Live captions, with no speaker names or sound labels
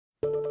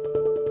We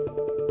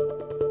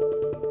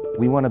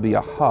want to be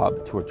a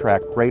hub to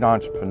attract great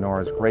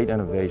entrepreneurs, great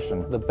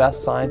innovation. The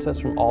best scientists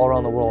from all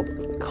around the world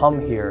come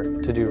here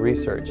to do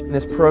research.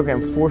 This program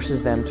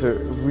forces them to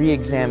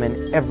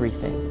re-examine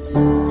everything.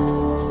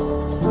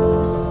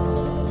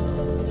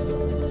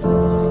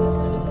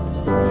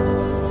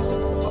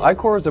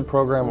 I-Corps is a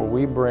program where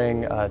we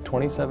bring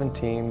 27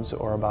 teams,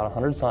 or about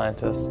 100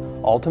 scientists,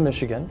 all to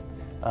Michigan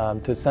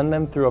to send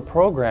them through a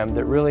program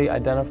that really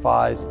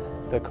identifies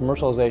the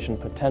commercialization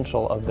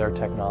potential of their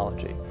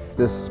technology.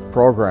 This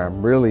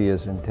program really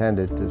is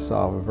intended to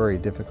solve a very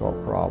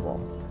difficult problem,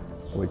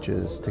 which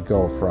is to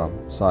go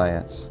from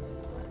science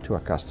to a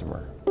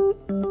customer.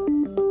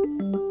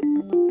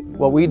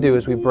 What we do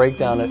is we break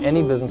down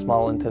any business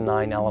model into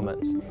 9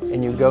 elements,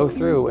 and you go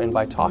through, and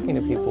by talking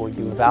to people,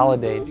 you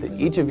validate that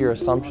each of your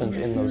assumptions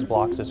in those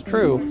blocks is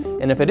true,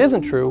 and if it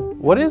isn't true,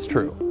 what is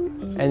true?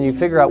 And you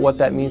figure out what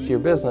that means to your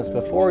business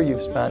before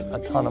you've spent a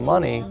ton of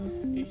money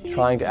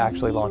trying to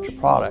actually launch a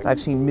product. I've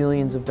seen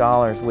millions of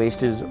dollars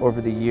wasted over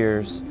the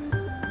years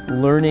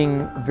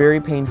learning very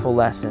painful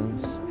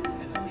lessons,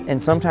 and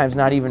sometimes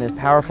not even as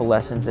powerful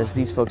lessons as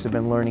these folks have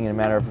been learning in a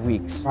matter of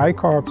weeks.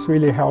 I-Corps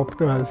really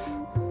helped us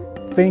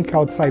think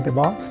outside the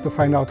box to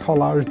find out how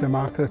large the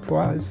market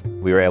was.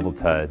 We were able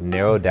to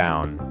narrow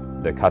down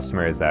the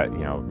customers that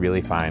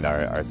really find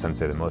our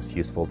sensor the most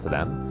useful to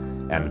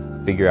them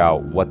and figure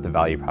out what the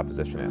value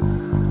proposition is.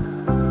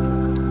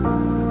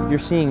 You're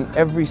seeing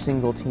every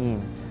single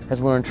team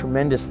has learned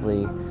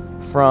tremendously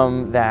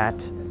from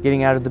that,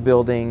 getting out of the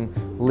building,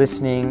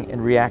 listening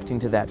and reacting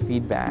to that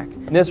feedback.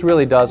 And this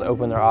really does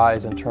open their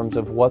eyes in terms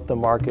of what the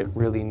market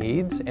really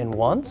needs and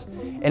wants.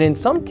 And in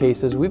some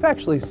cases, we've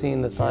actually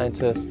seen the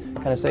scientists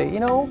kind of say,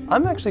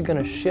 I'm actually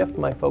going to shift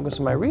my focus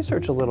of my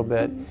research a little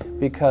bit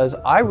because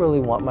I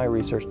really want my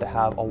research to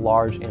have a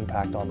large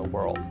impact on the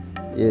world.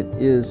 It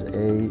is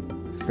a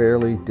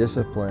fairly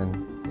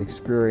disciplined,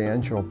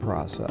 experiential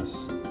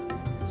process.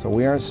 So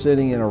we aren't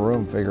sitting in a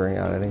room figuring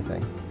out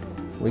anything.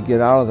 We get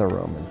out of the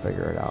room and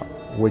figure it out,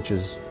 which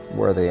is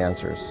where the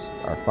answers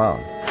are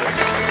found.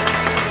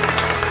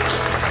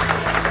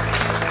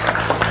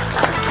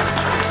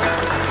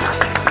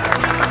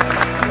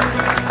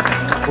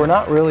 We're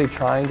not really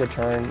trying to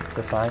turn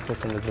the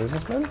scientists into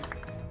businessmen,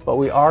 but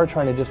we are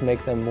trying to just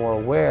make them more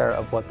aware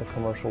of what the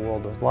commercial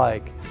world is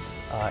like,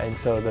 and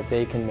so that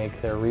they can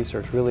make their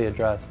research really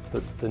address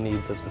the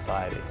needs of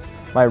society.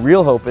 My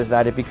real hope is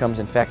that it becomes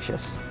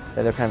infectious,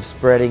 that they're kind of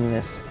spreading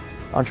this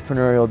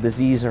entrepreneurial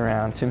disease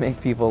around to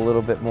make people a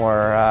little bit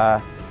more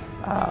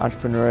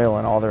entrepreneurial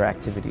in all their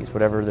activities,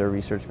 whatever their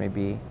research may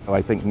be.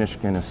 I think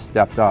Michigan has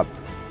stepped up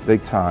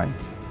big time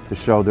to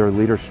show their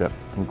leadership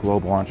in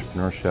global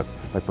entrepreneurship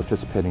by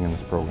participating in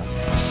this program.